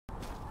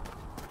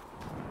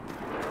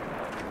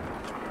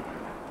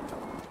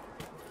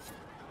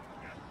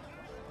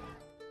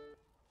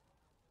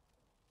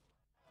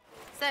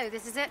So,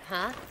 this is it,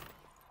 huh?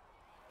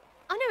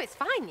 Oh no, it's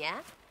fine, yeah?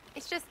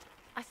 It's just,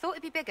 I thought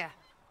it'd be bigger.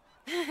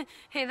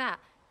 Hear that?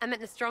 I meant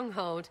the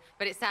stronghold,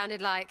 but it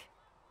sounded like...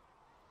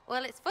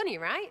 Well, it's funny,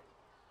 right?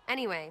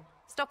 Anyway,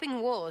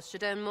 stopping wars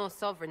should earn more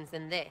sovereigns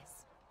than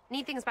this.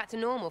 Need things back to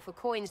normal for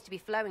coins to be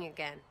flowing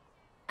again.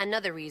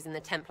 Another reason the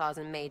Templars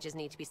and mages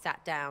need to be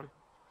sat down.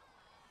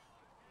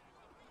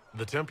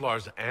 The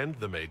Templars and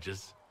the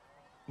mages?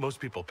 Most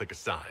people pick a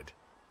side.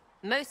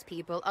 Most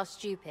people are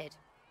stupid.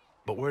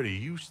 But where do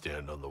you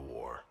stand on the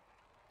war?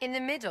 In the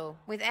middle,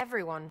 with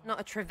everyone, not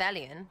a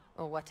Trevelyan,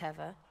 or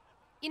whatever.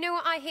 You know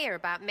what I hear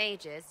about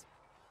mages?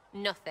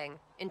 Nothing,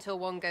 until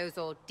one goes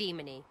all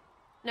demony.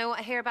 Know what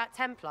I hear about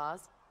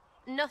Templars?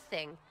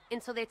 Nothing,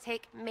 until they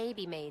take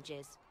maybe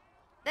mages.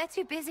 They're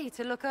too busy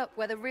to look up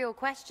where the real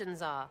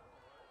questions are.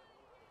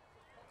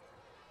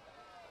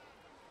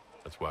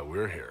 That's why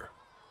we're here.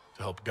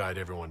 To help guide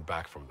everyone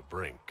back from the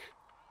brink.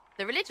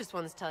 The religious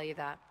ones tell you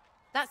that.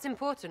 That's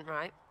important,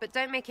 right? But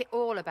don't make it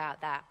all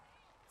about that.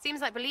 Seems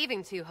like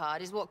believing too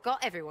hard is what got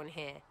everyone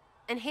here.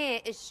 And here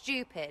is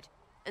stupid.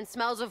 And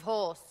smells of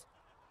horse.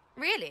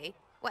 Really?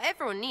 What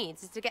everyone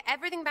needs is to get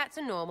everything back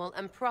to normal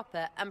and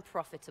proper and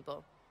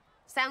profitable.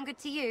 Sound good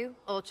to you,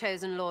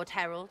 all-chosen Lord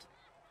Herald?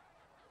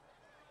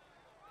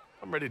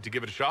 I'm ready to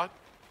give it a shot.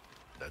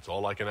 That's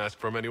all I can ask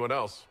from anyone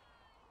else.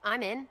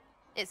 I'm in.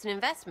 It's an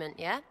investment,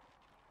 yeah?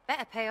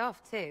 Better pay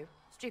off, too.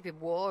 Stupid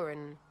war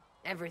and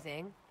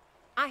everything.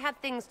 I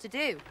had things to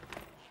do.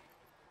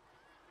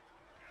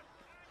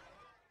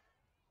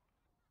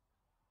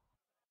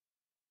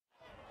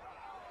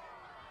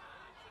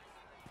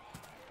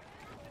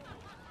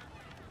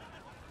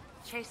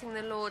 Chasing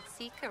the Lord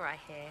Seeker, I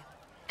hear.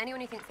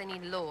 Anyone who thinks they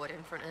need Lord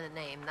in front of the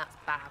name, that's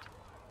bad.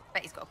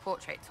 Bet he's got a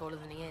portrait taller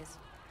than he is.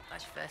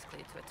 That's your first clue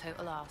to a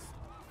total arse.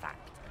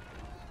 Fact.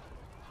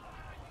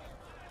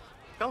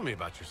 Tell me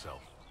about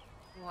yourself.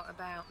 What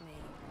about me?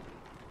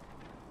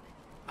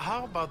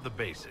 How about the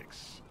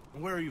basics?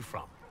 Where are you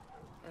from?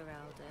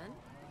 Ferelden?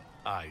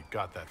 I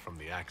got that from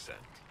the accent.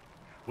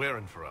 Where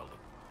in Ferelden?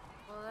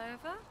 All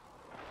over?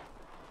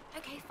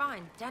 Okay,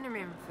 fine.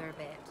 Denerim for a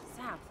bit.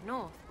 South,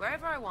 north,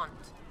 wherever I want.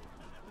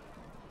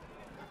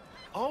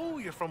 Oh,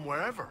 you're from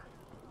wherever.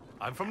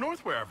 I'm from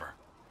north wherever.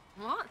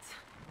 What?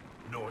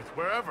 North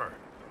wherever.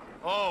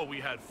 Oh, we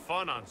had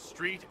fun on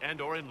street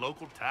and or in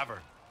local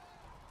tavern.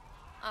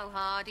 Oh,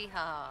 hardy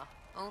ha.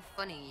 Oh,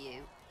 funny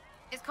you.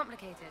 It's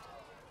complicated.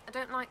 I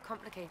don't like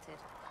complicated.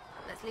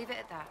 Let's leave it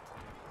at that.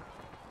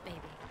 Maybe.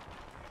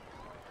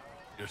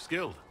 You're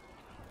skilled.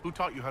 Who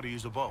taught you how to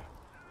use a bow?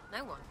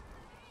 No one.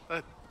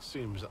 That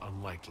seems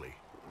unlikely.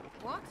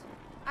 What?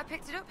 I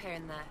picked it up here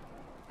and there.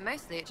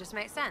 Mostly it just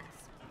makes sense.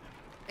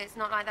 It's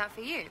not like that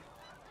for you.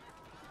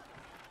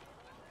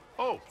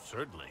 Oh,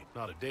 certainly.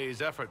 Not a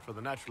day's effort for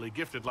the naturally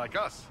gifted like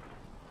us.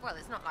 Well,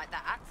 it's not like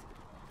that.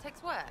 It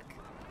takes work.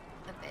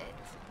 A bit.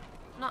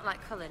 Not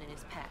like Cullen and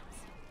his pets.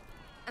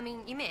 I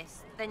mean, you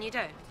miss, then you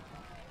don't.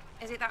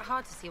 Is it that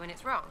hard to see when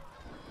it's wrong?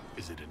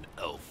 Is it an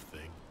elf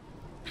thing?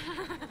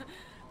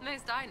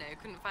 Most I know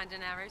couldn't find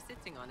an arrow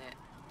sitting on it.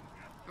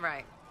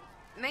 Right.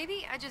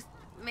 Maybe I just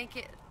make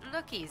it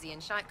look easy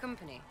in shite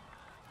company.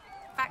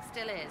 Fact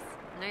still is,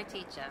 no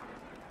teacher.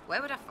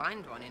 Where would I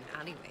find one in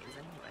alleyways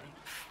anyway?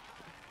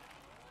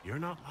 You're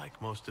not like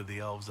most of the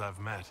elves I've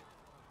met.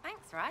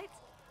 Thanks, right?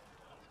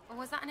 Or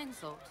was that an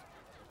insult?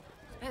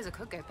 Suppose I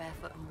could go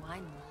barefoot and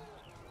whine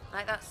more.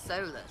 Like that's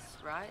soulless,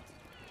 right?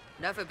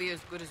 Never be as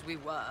good as we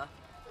were.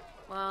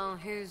 Well,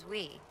 who's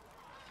we?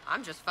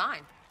 I'm just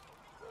fine.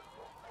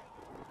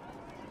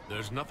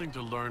 There's nothing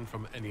to learn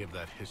from any of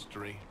that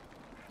history.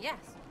 Yes,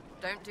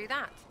 don't do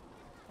that.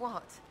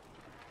 What?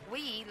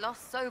 We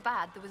lost so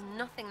bad there was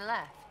nothing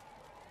left.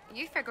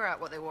 You figure out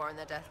what they wore on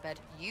their deathbed.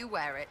 You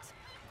wear it.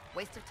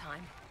 Waste of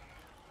time.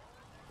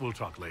 We'll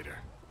talk later.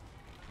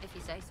 If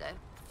you say so.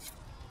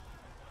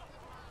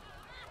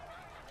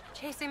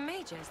 Chasing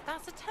mages,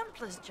 that's a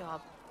Templar's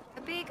job.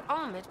 A big,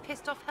 armored,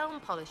 pissed-off helm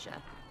polisher.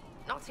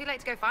 Not too late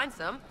to go find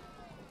some.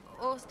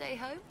 Or stay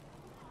home.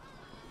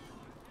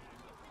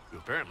 You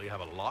apparently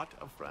have a lot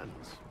of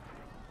friends.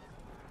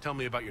 Tell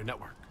me about your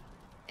network.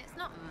 It's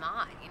not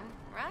mine,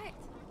 right?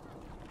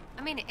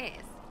 I mean, it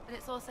is, but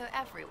it's also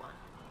everyone.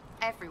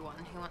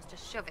 Everyone who wants to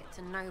shove it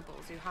to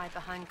nobles who hide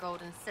behind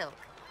gold and silk.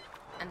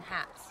 And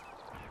hats,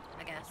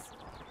 I guess.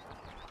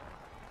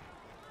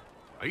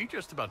 Are you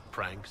just about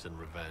pranks and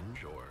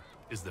revenge, or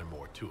is there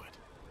more to it?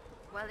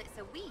 Well, it's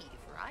a weave,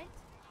 right?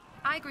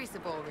 I grease a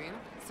ballroom,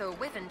 so a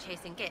wyvern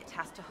chasing Git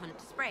has to hunt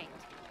sprained.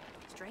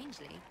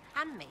 Strangely,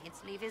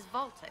 handmaids leave his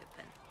vault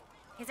open.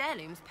 His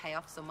heirlooms pay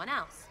off someone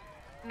else.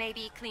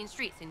 Maybe clean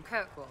streets in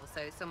Kirkwall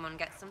so someone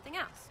gets something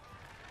else.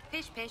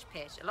 Pish, pish,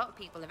 pish. A lot of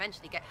people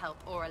eventually get help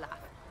or a laugh.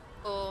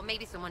 Or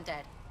maybe someone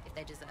dead, if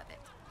they deserve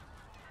it.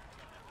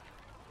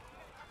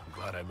 I'm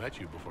glad I met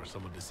you before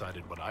someone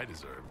decided what I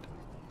deserved.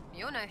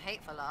 You're no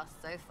hateful ass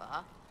so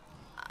far.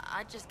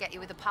 I'd just get you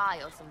with a pie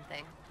or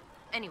something.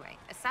 Anyway,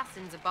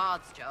 assassin's a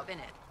bard's job,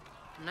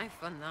 innit? No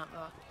fun, that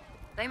lot.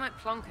 They might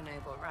plonk a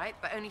noble, right?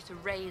 But only to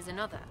raise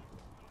another.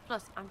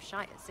 Plus, I'm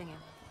shy at singing.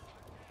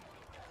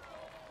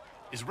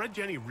 Is Red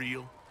Jenny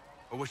real?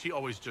 Or was she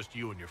always just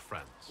you and your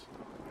friends?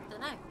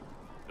 Dunno.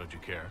 Don't you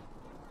care?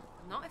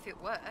 Not if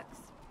it works.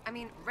 I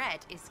mean, Red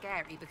is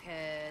scary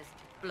because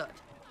blood.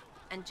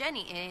 And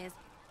Jenny is...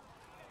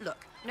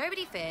 Look,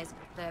 nobody fears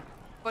the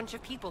bunch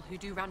of people who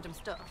do random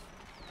stuff.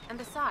 And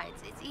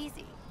besides, it's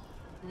easy.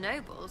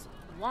 Nobles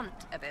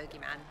want a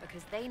bogeyman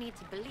because they need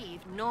to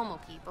believe normal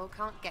people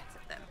can't get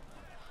at them.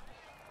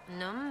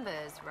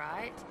 Numbers,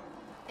 right?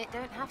 It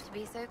don't have to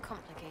be so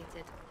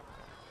complicated.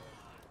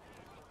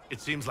 It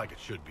seems like it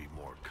should be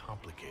more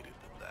complicated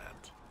than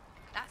that.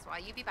 That's why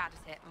you be bad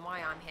at it and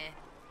why I'm here.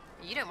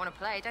 You don't want to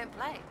play, don't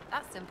play.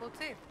 That's simple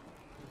too.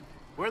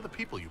 Where are the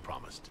people you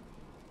promised?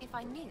 If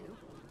I knew,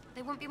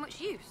 they wouldn't be much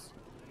use.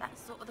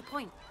 That's sort of the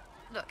point.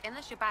 Look,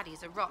 unless your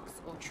baddies are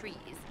rocks or trees,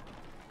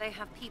 they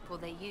have people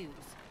they use.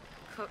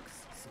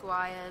 Cooks,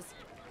 squires,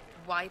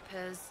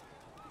 wipers.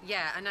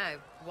 Yeah, I know,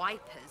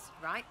 wipers,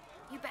 right?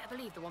 You better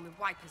believe the one with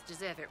wipers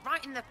deserve it,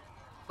 right in the...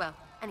 Well,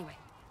 anyway.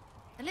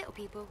 The little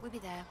people will be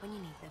there when you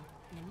need them,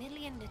 in a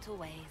million little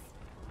ways.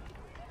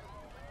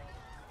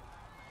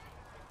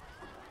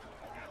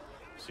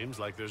 Seems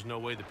like there's no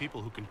way the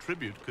people who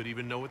contribute could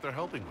even know what they're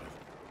helping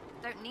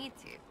with. Don't need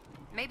to.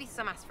 Maybe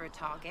some ask for a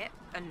target,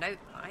 a note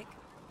like.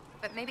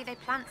 But maybe they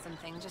plant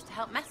something just to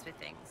help mess with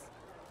things.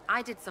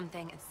 I did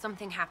something and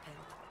something happened.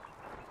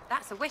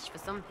 That's a wish for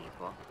some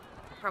people.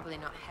 Probably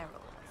not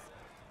heralds.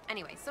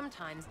 Anyway,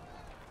 sometimes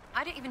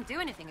I don't even do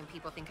anything and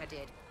people think I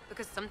did,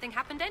 because something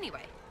happened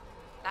anyway.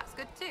 That's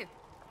good too.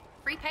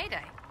 Free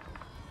payday.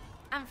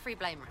 And free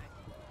blame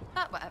rag.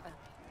 But whatever.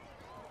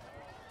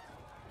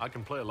 I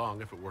can play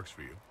along if it works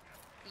for you.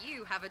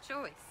 You have a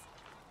choice.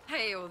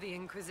 Hail the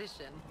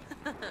Inquisition.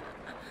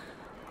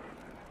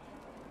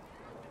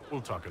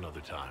 We'll talk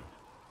another time.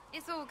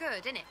 It's all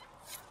good, innit?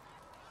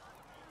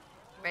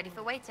 Ready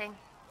for waiting?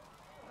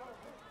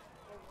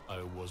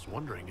 I was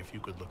wondering if you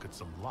could look at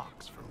some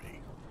locks for me.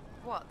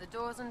 What, the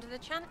doors under the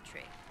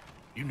Chantry?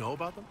 You know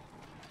about them?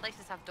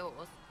 Places have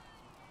doors.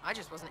 I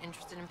just wasn't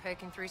interested in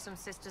poking through some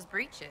sister's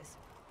breeches.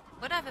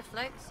 Whatever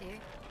floats you.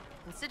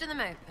 Consider them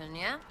open,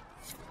 yeah?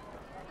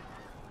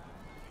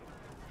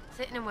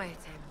 Sitting and waiting.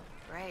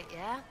 Great,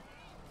 yeah?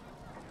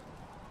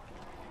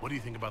 What do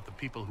you think about the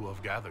people who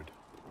have gathered?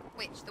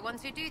 Which, the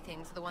ones who do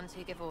things or the ones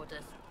who give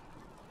orders?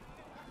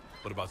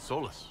 What about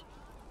Solus?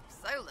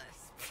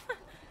 Solus?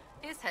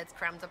 His head's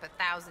crammed up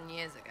 1,000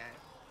 years ago.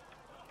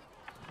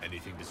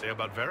 Anything to say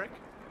about Varric?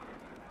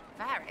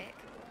 Varric?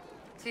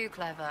 Too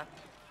clever.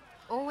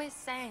 Always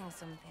saying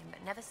something,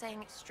 but never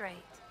saying it straight.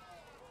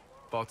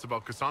 Thoughts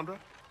about Cassandra?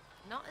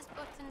 Not as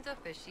buttoned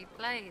up as she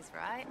plays,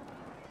 right?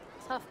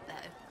 Tough,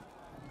 though.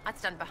 I'd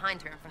stand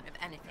behind her in front of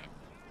anything.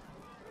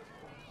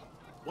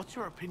 What's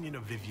your opinion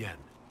of Vivienne?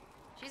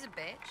 She's a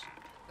bitch,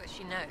 but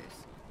she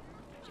knows.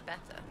 She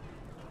better.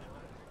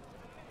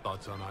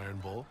 Thoughts on Iron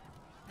Bull?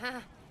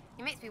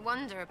 He makes me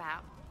wonder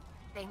about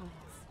things.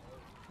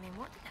 I mean,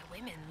 what did their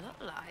women look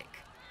like?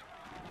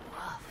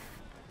 Woof.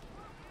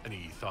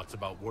 Any thoughts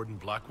about Warden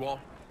Blackwall?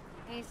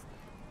 He's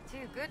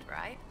too good,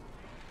 right?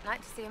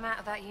 Like to see him out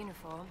of that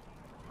uniform.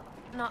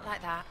 Not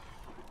like that.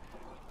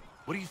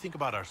 What do you think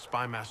about our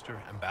spy master,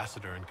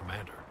 ambassador, and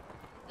commander?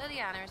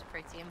 Liliana is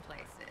pretty in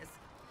places.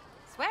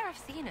 Swear I've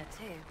seen her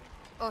too.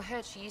 Or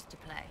heard she used to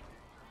play.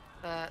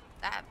 But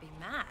that'd be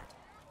mad.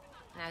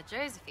 Now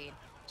Josephine,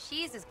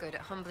 she's as good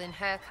at humbling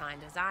her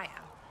kind as I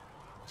am.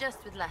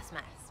 Just with less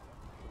mess.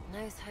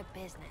 Knows her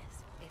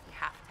business, if you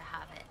have to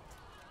have it.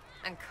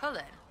 And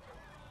Cullen.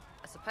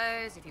 I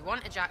suppose if you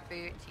want a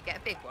jackboot, you get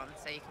a big one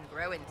so you can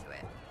grow into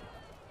it.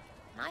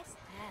 Nice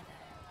hair, though.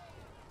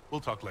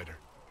 We'll talk later.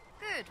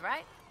 Good,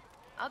 right?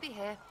 I'll be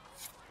here.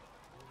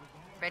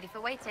 Ready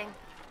for waiting.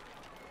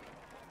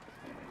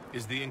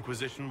 Is the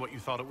Inquisition what you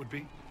thought it would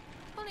be?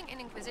 Calling an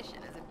Inquisition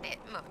is a bit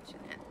much,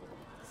 isn't it?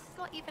 Does this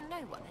lot even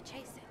know what they're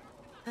chasing?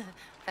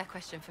 Fair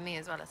question for me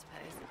as well, I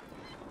suppose.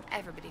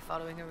 Everybody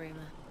following a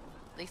rumor.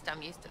 At least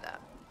I'm used to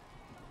that.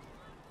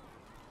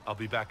 I'll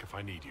be back if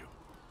I need you.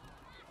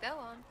 Go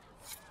on.